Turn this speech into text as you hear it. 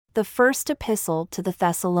The First Epistle to the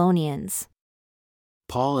Thessalonians.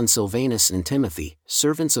 Paul and Silvanus and Timothy,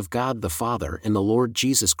 servants of God the Father and the Lord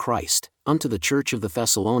Jesus Christ, unto the church of the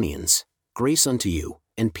Thessalonians, grace unto you,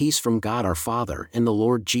 and peace from God our Father and the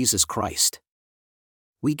Lord Jesus Christ.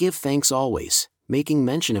 We give thanks always, making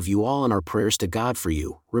mention of you all in our prayers to God for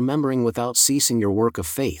you, remembering without ceasing your work of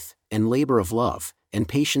faith, and labor of love, and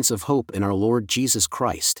patience of hope in our Lord Jesus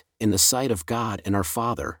Christ, in the sight of God and our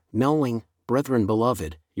Father, knowing, brethren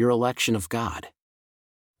beloved, your election of God.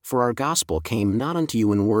 For our gospel came not unto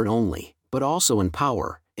you in word only, but also in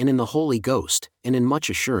power, and in the Holy Ghost, and in much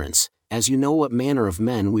assurance, as you know what manner of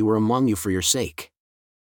men we were among you for your sake.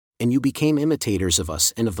 And you became imitators of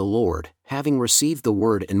us and of the Lord, having received the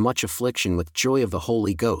word in much affliction with joy of the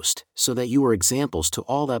Holy Ghost, so that you were examples to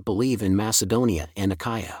all that believe in Macedonia and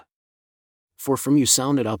Achaia. For from you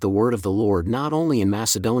sounded out the word of the Lord not only in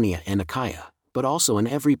Macedonia and Achaia, but also in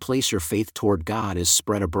every place your faith toward God is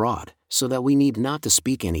spread abroad, so that we need not to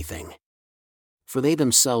speak anything. For they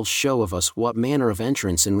themselves show of us what manner of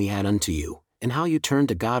entrance in we had unto you, and how you turned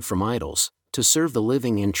to God from idols, to serve the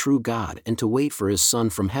living and true God and to wait for his Son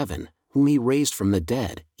from heaven, whom he raised from the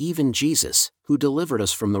dead, even Jesus, who delivered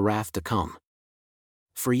us from the wrath to come.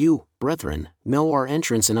 For you, brethren, know our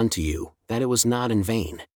entrance in unto you, that it was not in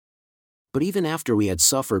vain. But even after we had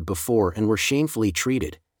suffered before and were shamefully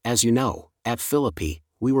treated, as you know, at Philippi,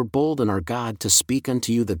 we were bold in our God to speak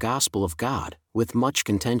unto you the gospel of God, with much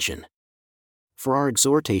contention. For our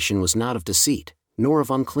exhortation was not of deceit, nor of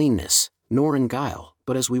uncleanness, nor in guile,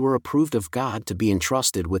 but as we were approved of God to be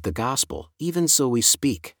entrusted with the gospel, even so we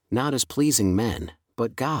speak, not as pleasing men,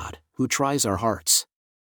 but God, who tries our hearts.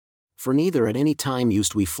 For neither at any time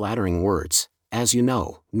used we flattering words, as you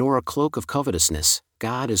know, nor a cloak of covetousness,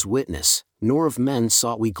 God is witness, nor of men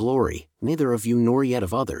sought we glory, neither of you nor yet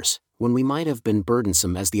of others, when we might have been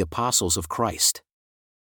burdensome as the apostles of Christ.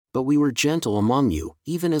 But we were gentle among you,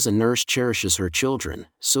 even as a nurse cherishes her children,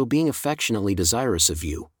 so being affectionately desirous of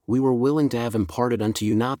you, we were willing to have imparted unto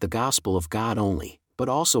you not the gospel of God only, but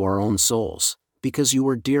also our own souls, because you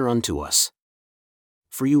were dear unto us.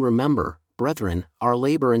 For you remember, brethren, our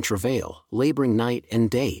labor and travail, laboring night and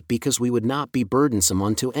day because we would not be burdensome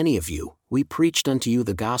unto any of you, we preached unto you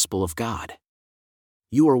the gospel of God.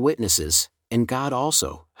 You are witnesses, and God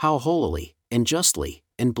also, how holily, and justly,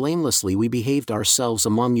 and blamelessly we behaved ourselves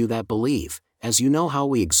among you that believe, as you know how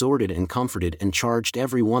we exhorted and comforted and charged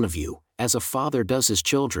every one of you, as a father does his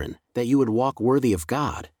children, that you would walk worthy of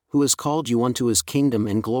God, who has called you unto his kingdom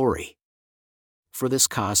and glory. For this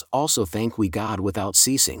cause also thank we God without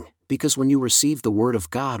ceasing, because when you received the word of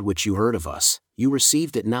God which you heard of us, you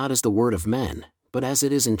received it not as the word of men, but as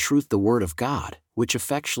it is in truth the word of God, which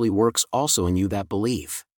effectually works also in you that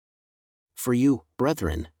believe. For you,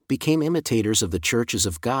 brethren, became imitators of the churches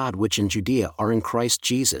of God which in Judea are in Christ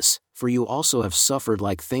Jesus, for you also have suffered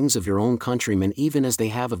like things of your own countrymen even as they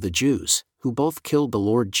have of the Jews, who both killed the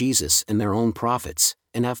Lord Jesus and their own prophets,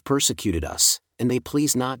 and have persecuted us, and they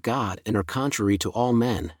please not God and are contrary to all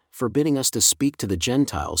men, forbidding us to speak to the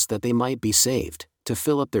Gentiles that they might be saved, to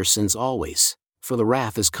fill up their sins always, for the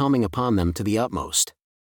wrath is coming upon them to the utmost.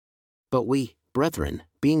 But we, brethren,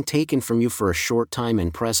 being taken from you for a short time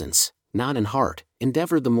in presence, not in heart,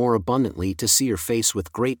 endeavored the more abundantly to see your face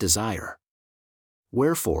with great desire.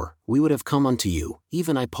 Wherefore, we would have come unto you,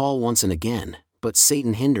 even I Paul once and again, but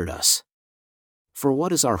Satan hindered us. For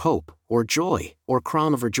what is our hope, or joy, or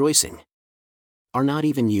crown of rejoicing? Are not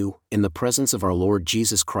even you, in the presence of our Lord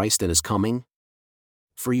Jesus Christ at his coming?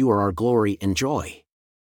 For you are our glory and joy.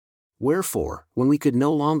 Wherefore, when we could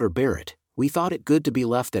no longer bear it, we thought it good to be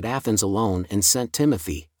left at Athens alone and sent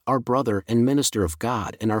Timothy, our brother and minister of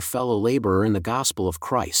God and our fellow laborer in the gospel of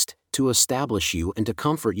Christ, to establish you and to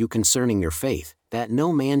comfort you concerning your faith, that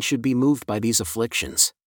no man should be moved by these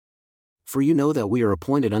afflictions. For you know that we are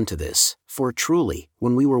appointed unto this, for truly,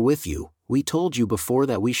 when we were with you, we told you before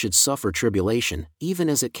that we should suffer tribulation, even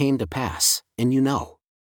as it came to pass, and you know.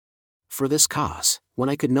 For this cause, when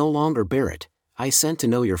I could no longer bear it, I sent to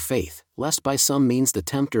know your faith, lest by some means the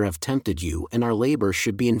tempter have tempted you and our labor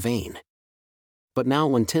should be in vain. But now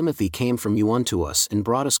when Timothy came from you unto us and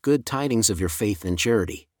brought us good tidings of your faith and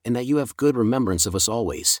charity, and that you have good remembrance of us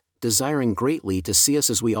always, desiring greatly to see us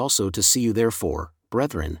as we also to see you therefore,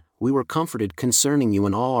 brethren, we were comforted concerning you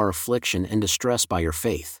in all our affliction and distress by your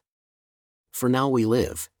faith. For now we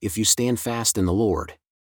live, if you stand fast in the Lord.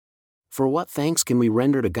 For what thanks can we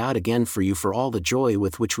render to God again for you for all the joy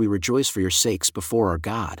with which we rejoice for your sakes before our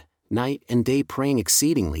God, night and day praying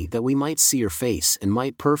exceedingly that we might see your face and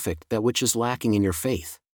might perfect that which is lacking in your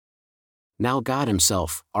faith? Now God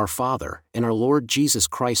himself, our Father, and our Lord Jesus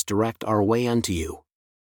Christ direct our way unto you.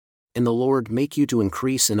 and the Lord make you to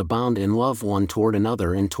increase and abound in love one toward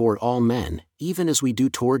another and toward all men, even as we do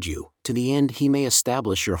toward you, to the end he may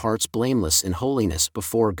establish your hearts blameless in holiness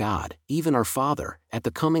before God, even our Father, at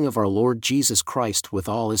the coming of our Lord Jesus Christ with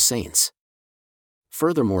all his saints.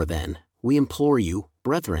 Furthermore then, we implore you,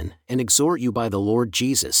 brethren, and exhort you by the Lord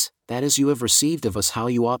Jesus, that as you have received of us how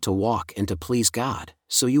you ought to walk and to please God,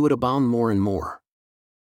 so you would abound more and more.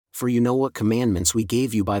 For you know what commandments we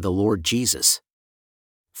gave you by the Lord Jesus.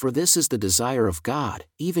 For this is the desire of God,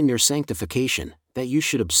 even your sanctification, that you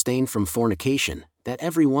should abstain from fornication, that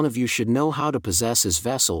every one of you should know how to possess his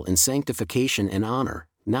vessel in sanctification and honor,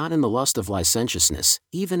 not in the lust of licentiousness,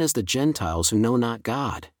 even as the Gentiles who know not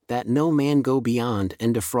God, that no man go beyond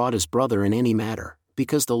and defraud his brother in any matter,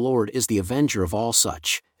 because the Lord is the avenger of all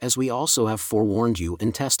such, as we also have forewarned you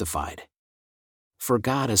and testified. For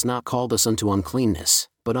God has not called us unto uncleanness,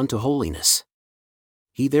 but unto holiness.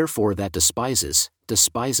 He therefore that despises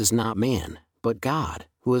not man, but God,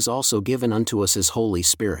 who has also given unto us his Holy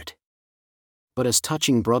Spirit. But as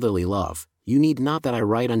touching brotherly love, you need not that I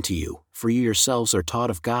write unto you, for you yourselves are taught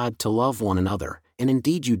of God to love one another, and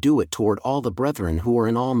indeed you do it toward all the brethren who are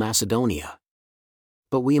in all Macedonia.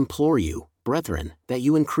 But we implore you, brethren, that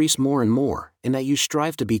you increase more and more, and that you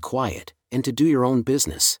strive to be quiet, and to do your own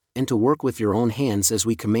business, and to work with your own hands as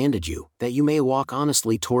we commanded you, that you may walk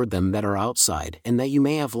honestly toward them that are outside, and that you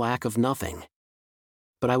may have lack of nothing.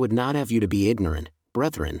 But I would not have you to be ignorant,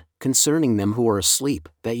 brethren, concerning them who are asleep,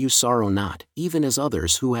 that you sorrow not, even as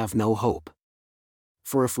others who have no hope.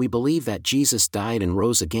 For if we believe that Jesus died and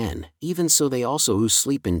rose again, even so they also who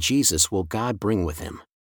sleep in Jesus will God bring with him.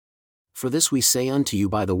 For this we say unto you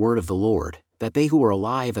by the word of the Lord, that they who are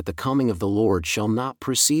alive at the coming of the Lord shall not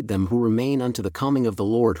precede them who remain unto the coming of the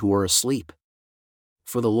Lord who are asleep.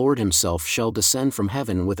 For the Lord himself shall descend from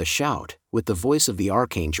heaven with a shout, with the voice of the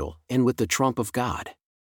archangel, and with the trump of God.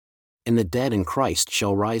 And the dead in Christ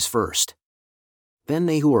shall rise first. Then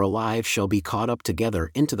they who are alive shall be caught up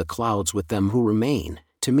together into the clouds with them who remain,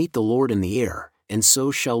 to meet the Lord in the air, and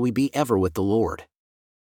so shall we be ever with the Lord.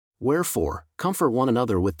 Wherefore, comfort one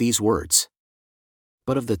another with these words.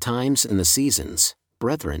 But of the times and the seasons,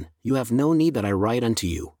 brethren, you have no need that I write unto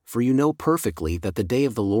you, for you know perfectly that the day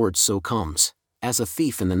of the Lord so comes, as a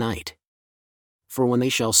thief in the night. For when they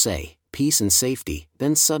shall say, peace and safety,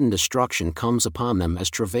 then sudden destruction comes upon them as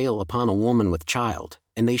travail upon a woman with child,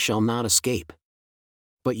 and they shall not escape.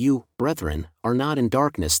 But you, brethren, are not in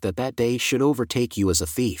darkness that that day should overtake you as a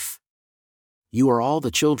thief. You are all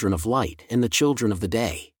the children of light and the children of the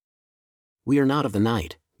day. We are not of the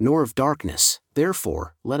night, nor of darkness,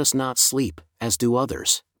 therefore, let us not sleep, as do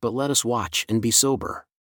others, but let us watch and be sober.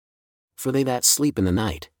 For they that sleep in the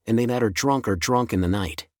night, and they that are drunk in the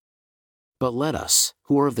night. But let us,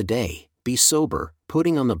 who are of the day, be sober,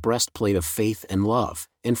 putting on the breastplate of faith and love,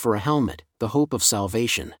 and for a helmet, the hope of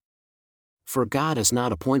salvation. For God has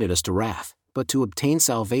not appointed us to wrath, but to obtain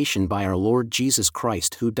salvation by our Lord Jesus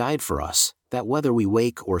Christ who died for us, that whether we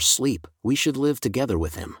wake or sleep, we should live together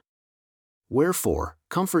with him. Wherefore,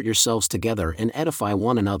 comfort yourselves together and edify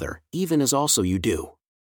one another, even as also you do.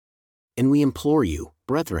 And we implore you,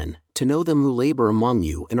 brethren, to know them who labor among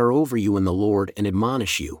you and are over you in the Lord and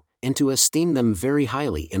admonish you, and to esteem them very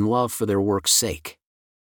highly in love for their work's sake.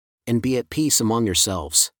 And be at peace among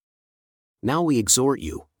yourselves. Now we exhort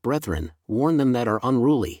you, brethren, warn them that are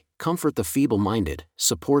unruly, comfort the feeble-minded,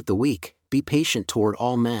 support the weak, be patient toward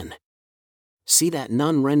all men. See that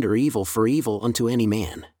none render evil for evil unto any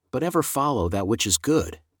man, but ever follow that which is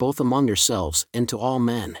good, both among yourselves and to all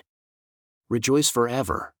men. Rejoice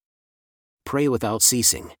forever. Pray without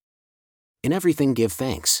ceasing. In everything give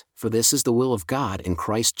thanks, for this is the will of God in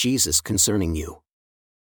Christ Jesus concerning you.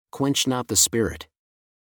 Quench not the spirit.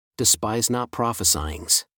 Despise not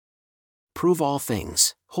prophesyings. Prove all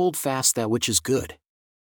things, hold fast that which is good.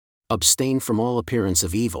 Abstain from all appearance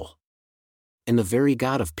of evil. And the very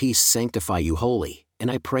God of peace sanctify you wholly, and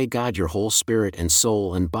I pray God your whole spirit and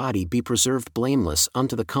soul and body be preserved blameless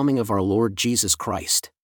unto the coming of our Lord Jesus Christ.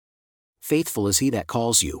 Faithful is he that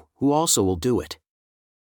calls you, who also will do it.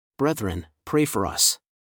 Brethren, pray for us.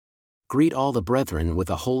 Greet all the brethren with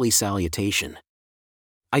a holy salutation.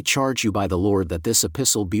 I charge you by the Lord that this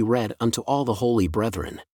epistle be read unto all the holy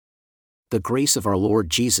brethren. The grace of our Lord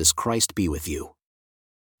Jesus Christ be with you.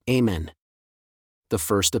 Amen. The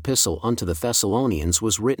first epistle unto the Thessalonians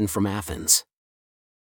was written from Athens.